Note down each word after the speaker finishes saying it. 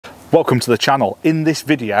Welcome to the channel. In this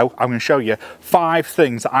video I'm going to show you 5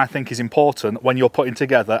 things that I think is important when you're putting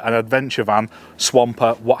together an adventure van,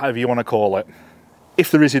 swamper, whatever you want to call it.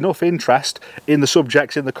 If there is enough interest in the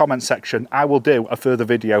subjects in the comment section, I will do a further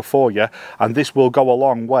video for you, and this will go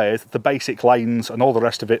along with the basic lanes and all the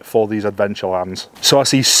rest of it for these adventure vans. So I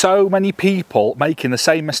see so many people making the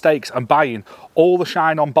same mistakes and buying all the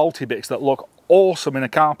shine on bolty bits that look awesome in a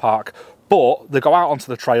car park, but they go out onto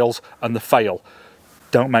the trails and they fail.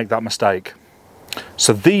 Don't make that mistake.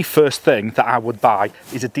 So the first thing that I would buy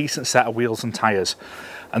is a decent set of wheels and tyres.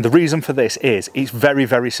 And the reason for this is it's very,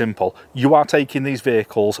 very simple. You are taking these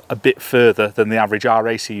vehicles a bit further than the average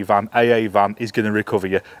RAC van, AA van is going to recover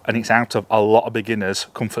you, and it's out of a lot of beginners'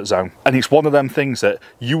 comfort zone. And it's one of them things that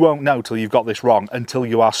you won't know till you've got this wrong until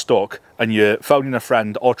you are stuck and you're phoning a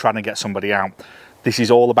friend or trying to get somebody out. This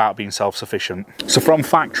is all about being self-sufficient. So from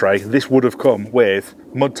factory, this would have come with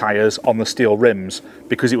mud tyres on the steel rims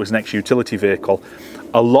because it was an ex-utility vehicle.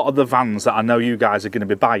 A lot of the vans that I know you guys are going to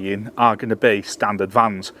be buying are going to be standard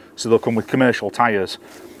vans. So they'll come with commercial tyres.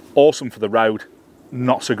 Awesome for the road,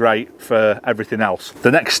 not so great for everything else.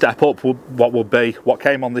 The next step up, what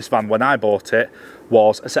came on this van when I bought it,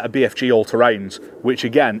 was a set of BFG all-terrains, which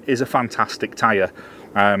again is a fantastic tyre.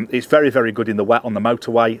 It's very, very good in the wet on the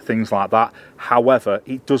motorway, things like that. However,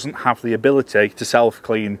 it doesn't have the ability to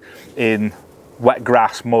self-clean in wet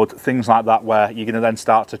grass, mud, things like that, where you're going to then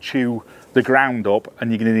start to chew the ground up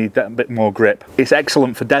and you're going to need that bit more grip. It's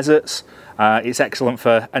excellent for deserts, it's excellent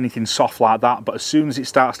for anything soft like that, but as soon as it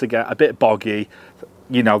starts to get a bit boggy,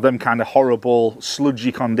 you know, them kind of horrible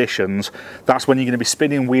sludgy conditions, that's when you're going to be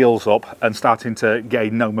spinning wheels up and starting to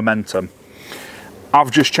gain no momentum. I've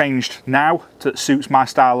just changed now that suits my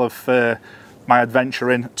style of my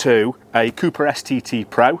adventuring to a Cooper STT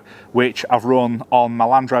Pro, which I've run on my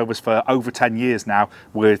Land Rovers for over 10 years now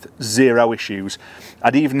with zero issues.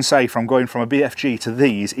 I'd even say from going from a BFG to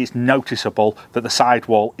these, it's noticeable that the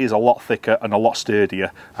sidewall is a lot thicker and a lot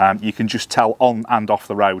sturdier. You can just tell on and off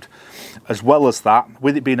the road. As well as that,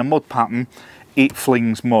 with it being a mud pattern, it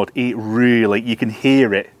flings mud. It really, you can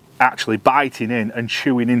hear it actually biting in and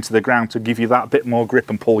chewing into the ground to give you that bit more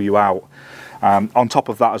grip and pull you out. On top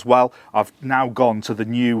of that as well, I've now gone to the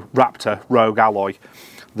new Raptor Rogue alloy.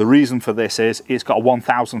 The reason for this is it's got a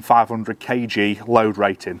 1,500 kg load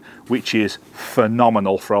rating, which is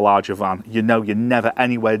phenomenal for a larger van. You know you're never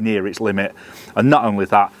anywhere near its limit, and not only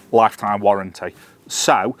that, lifetime warranty.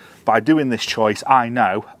 So by doing this choice, I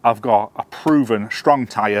know I've got a proven strong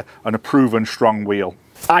tyre and a proven strong wheel.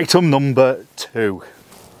 Item number 2.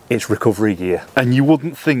 It's recovery gear. And you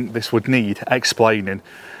wouldn't think this would need explaining,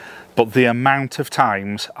 but the amount of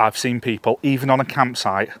times I've seen people, even on a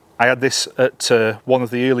campsite, I had this at one of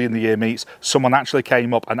the early in the year meets, someone actually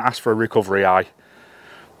came up and asked for a recovery eye.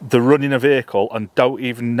 They're running a vehicle and don't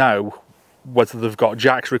even know whether they've got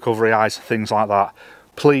jacks, recovery eyes, things like that.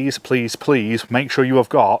 Please, please, please make sure you have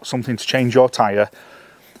got something to change your tyre,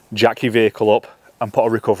 jack your vehicle up and put a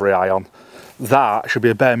recovery eye on. That should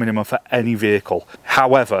be a bare minimum for any vehicle.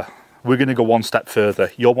 However, we're going to go one step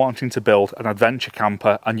further. You're wanting to build an adventure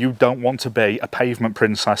camper and you don't want to be a pavement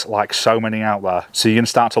princess like so many out there. So you're going to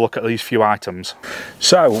start to look at these few items.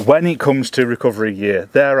 So when it comes to recovery gear,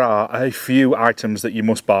 there are a few items that you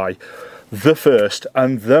must buy. The first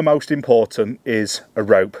and the most important is a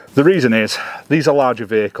rope. The reason is these are larger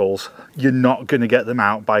vehicles. You're not going to get them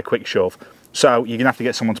out by a quick shove. So you're going to have to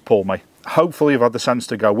get someone to pull me. Hopefully you've had the sense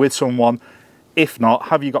to go with someone. If not,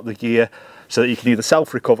 have you got the gear so that you can either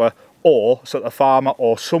self-recover or so that a farmer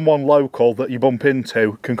or someone local that you bump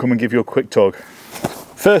into can come and give you a quick tug.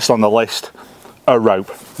 First on the list, a rope.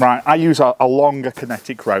 Right, I use a longer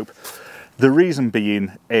kinetic rope. The reason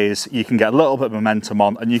being is you can get a little bit of momentum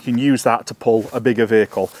on and you can use that to pull a bigger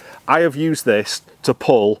vehicle. I have used this to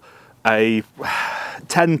pull a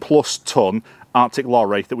 10+ ton Arctic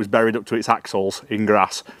lorry that was buried up to its axles in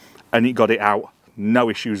grass, and it got it out, no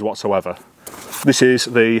issues whatsoever. This is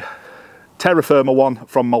the Terra Firma one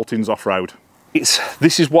from Maltings Off-Road.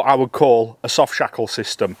 This is what I would call a soft shackle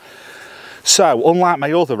system. So unlike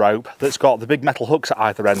my other rope that's got the big metal hooks at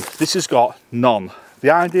either end, this has got none. The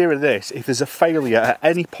idea of this, if there's a failure at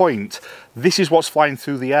any point, this is what's flying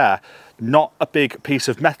through the air, not a big piece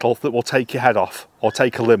of metal that will take your head off or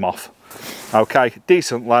take a limb off. Okay,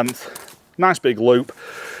 decent length, nice big loop.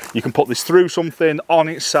 You can put this through something, on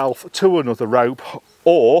itself, to another rope,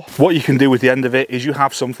 or what you can do with the end of it is you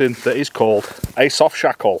have something that is called a soft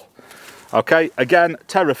shackle. Okay, again,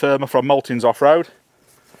 Terra Firma from Maltings Off-Road.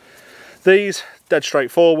 These, dead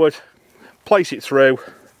straightforward, place it through,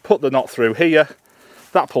 put the knot through here,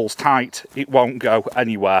 that pulls tight, it won't go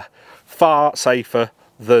anywhere. Far safer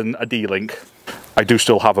than a D-link. I do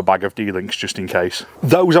still have a bag of D-links just in case.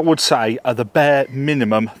 Those, I would say, are the bare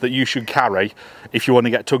minimum that you should carry if you want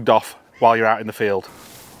to get tugged off while you're out in the field.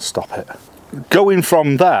 Stop it. Going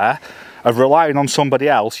from there, of relying on somebody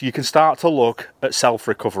else, you can start to look at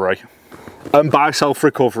self-recovery. And by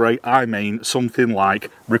self-recovery, I mean something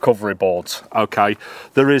like recovery boards, okay?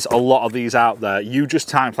 There is a lot of these out there. You just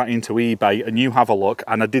type that into eBay and you have a look,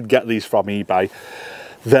 and I did get these from eBay.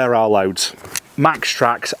 There are loads. Max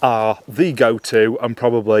Tracks are the go-to and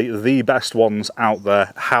probably the best ones out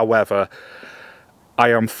there. However,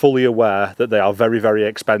 I am fully aware that they are very, very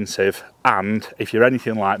expensive, and if you're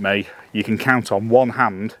anything like me, you can count on one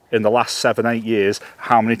hand in the last 7-8 years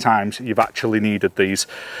how many times you've actually needed these.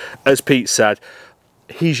 As Pete said,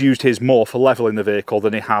 he's used his more for leveling the vehicle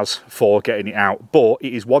than he has for getting it out, but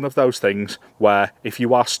it is one of those things where if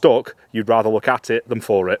you are stuck, you'd rather look at it than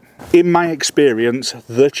for it. In my experience,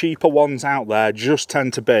 the cheaper ones out there just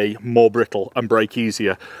tend to be more brittle and break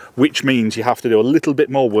easier, which means you have to do a little bit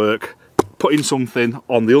more work putting something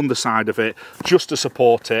on the underside of it just to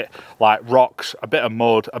support it, like rocks, a bit of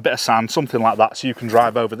mud, a bit of sand, something like that, so you can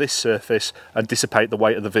drive over this surface and dissipate the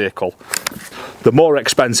weight of the vehicle. The more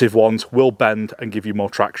expensive ones will bend and give you more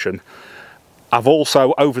traction. I've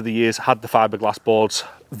also, over the years, had the fiberglass boards.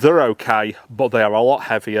 They're okay, but they are a lot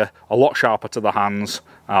heavier, a lot sharper to the hands,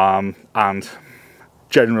 and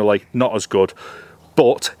generally not as good.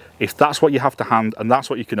 But if that's what you have to hand and that's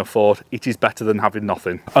what you can afford, it is better than having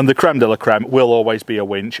nothing. And the creme de la creme will always be a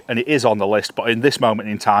winch, and it is on the list, but in this moment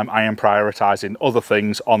in time I am prioritising other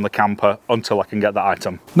things on the camper until I can get that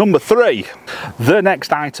item. Number 3, the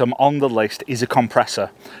next item on the list is a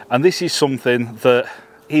compressor, and this is something that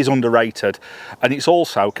is underrated, and it's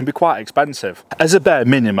also can be quite expensive. As a bare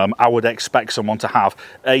minimum, I would expect someone to have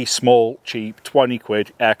a small, cheap 20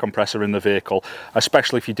 quid air compressor in the vehicle,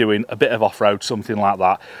 especially if you're doing a bit of off-road, something like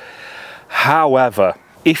that. However,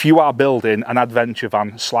 if you are building an adventure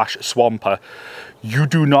van slash swamper, you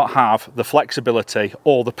do not have the flexibility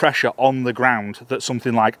or the pressure on the ground that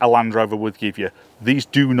something like a Land Rover would give you. These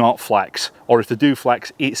do not flex, or if they do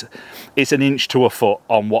flex, it's an inch to a foot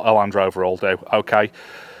on what a Land Rover will do, okay?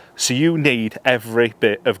 So you need every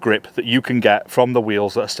bit of grip that you can get from the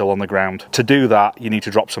wheels that are still on the ground. To do that, you need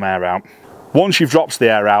to drop some air out. Once you've dropped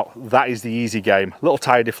the air out, that is the easy game. Little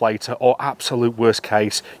tyre deflator, or absolute worst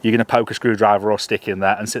case, you're going to poke a screwdriver or stick in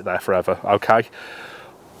there and sit there forever, okay?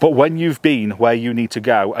 But when you've been where you need to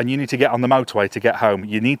go and you need to get on the motorway to get home,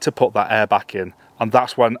 you need to put that air back in, and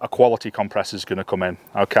that's when a quality compressor is going to come in,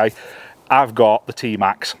 okay? I've got the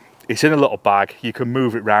T-Max. It's in a little bag. You can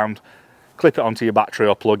move it round, clip it onto your battery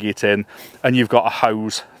or plug it in, and you've got a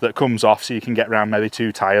hose that comes off so you can get around maybe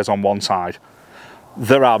 2 tyres on one side.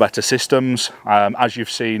 There are better systems, as you've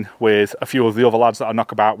seen with a few of the other lads that I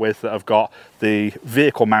knock about with that have got the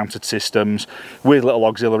vehicle mounted systems with little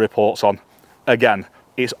auxiliary ports on. Again,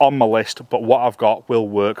 it's on my list, but what I've got will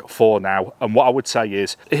work for now. And what I would say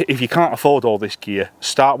is, if you can't afford all this gear,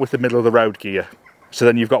 start with the middle of the road gear. So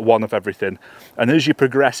then you've got one of everything. And as you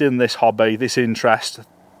progress in this hobby, this interest,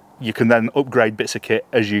 you can then upgrade bits of kit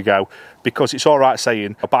as you go. Because it's all right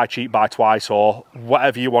saying, buy cheap, buy twice, or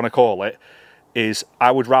whatever you want to call it, is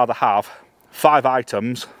I would rather have 5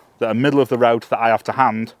 items that are middle of the road that I have to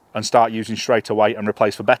hand and start using straight away and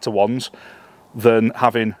replace for better ones, than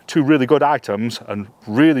having 2 really good items and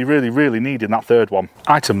really needing that 3rd one.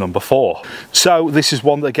 Item number 4. So this is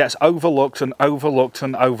one that gets overlooked and overlooked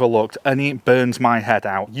and overlooked, and it burns my head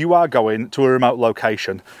out. You are going to a remote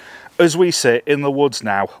location. As we sit in the woods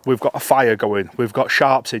now, we've got a fire going, we've got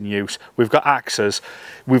sharps in use, we've got axes,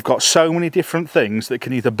 we've got so many different things that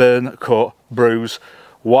can either burn, cut, bruise,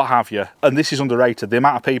 what have you. And this is underrated. The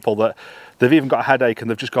amount of people that they've even got a headache and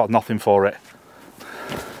they've just got nothing for it.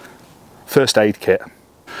 First aid kit.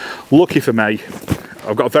 Lucky for me,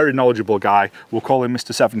 I've got a very knowledgeable guy, we'll call him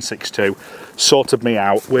Mr. 762, sorted me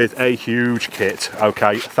out with a huge kit,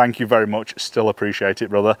 okay? Thank you very much, still appreciate it,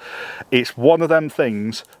 brother. It's one of them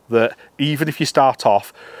things that even if you start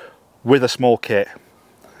off with a small kit,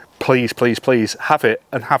 please have it,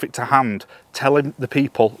 and have it to hand. Telling the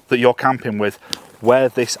people that you're camping with where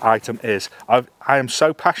this item is. I am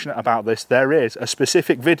so passionate about this. There is a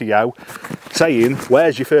specific video saying,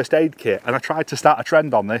 where's your first aid kit? And I tried to start a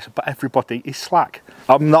trend on this, but everybody is slack.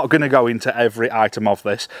 I'm not going to go into every item of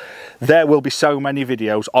this. There will be so many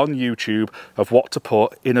videos on YouTube of what to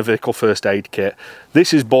put in a vehicle first aid kit.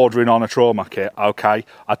 This is bordering on a trauma kit, okay?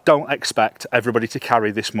 I don't expect everybody to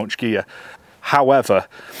carry this much gear. However,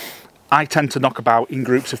 I tend to knock about in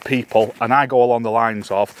groups of people, and I go along the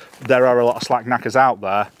lines of, there are a lot of slack knackers out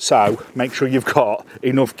there, so make sure you've got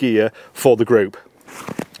enough gear for the group.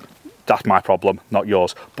 That's my problem, not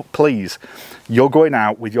yours. But please, you're going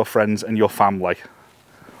out with your friends and your family.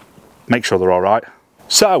 Make sure they're all right.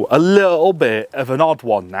 So, a little bit of an odd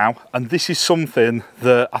one now, and this is something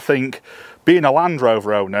that I think being a Land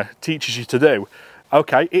Rover owner teaches you to do.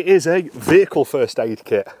 Okay, it is a vehicle first aid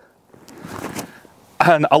kit.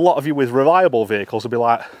 And a lot of you with reliable vehicles will be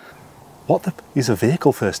like, what the is a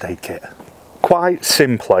vehicle first aid kit? Quite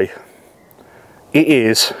simply, it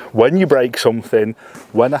is when you break something,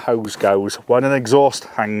 when a hose goes, when an exhaust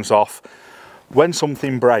hangs off, when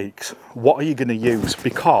something breaks, what are you going to use?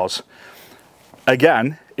 Because,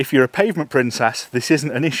 again, if you're a pavement princess, this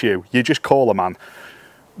isn't an issue. You just call a man.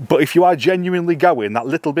 But if you are genuinely going that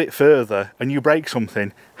little bit further and you break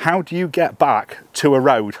something, how do you get back to a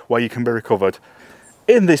road where you can be recovered?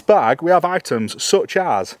 In this bag, we have items such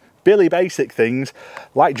as Billy basic things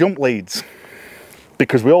like jump leads,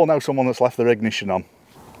 because we all know someone that's left their ignition on,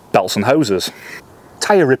 belts and hoses,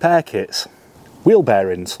 tyre repair kits, wheel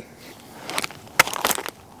bearings,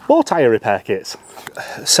 more tyre repair kits,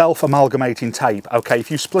 self-amalgamating tape. Okay, if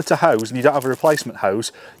you split a hose and you don't have a replacement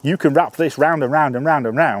hose, you can wrap this round and round and round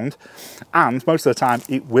and round, and most of the time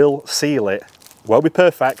it will seal it. Won't be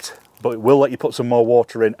perfect, but it will let you put some more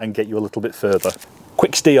water in and get you a little bit further.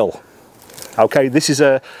 Quick steel. Okay, this is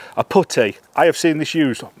a putty. I have seen this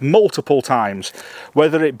used multiple times,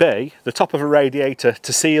 whether it be the top of a radiator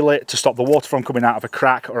to seal it, to stop the water from coming out of a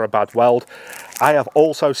crack or a bad weld. I have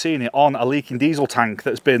also seen it on a leaking diesel tank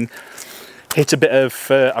that's been hit a bit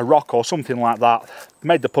of a rock or something like that,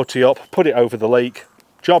 made the putty up, put it over the leak,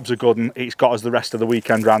 job's a good one, it's got us the rest of the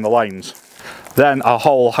weekend round the lanes. Then a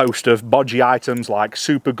whole host of bodgy items like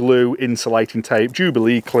super glue, insulating tape,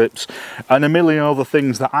 Jubilee clips, and a million other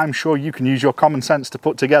things that I'm sure you can use your common sense to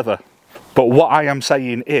put together. But what I am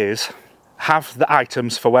saying is, have the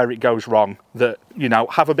items for where it goes wrong. That, you know,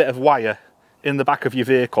 have a bit of wire in the back of your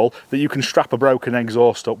vehicle that you can strap a broken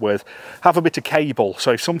exhaust up with. Have a bit of cable,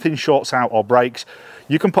 so if something shorts out or breaks,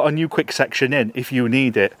 you can put a new quick section in if you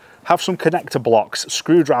need it. Have some connector blocks,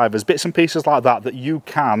 screwdrivers, bits and pieces like that that you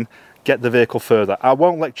can get the vehicle further. I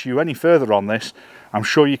won't lecture you any further on this. I'm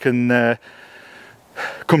sure you can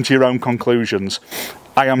come to your own conclusions.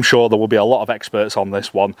 I am sure there will be a lot of experts on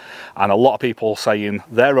this one and a lot of people saying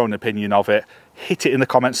their own opinion of it. Hit it in the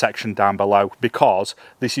comment section down below, because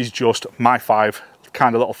this is just my 5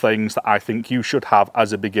 kind of little things that I think you should have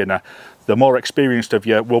as a beginner. The more experienced of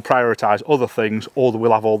you will prioritise other things, or they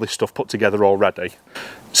will have all this stuff put together already.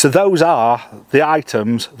 So those are the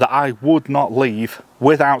items that I would not leave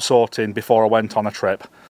without sorting before I went on a trip.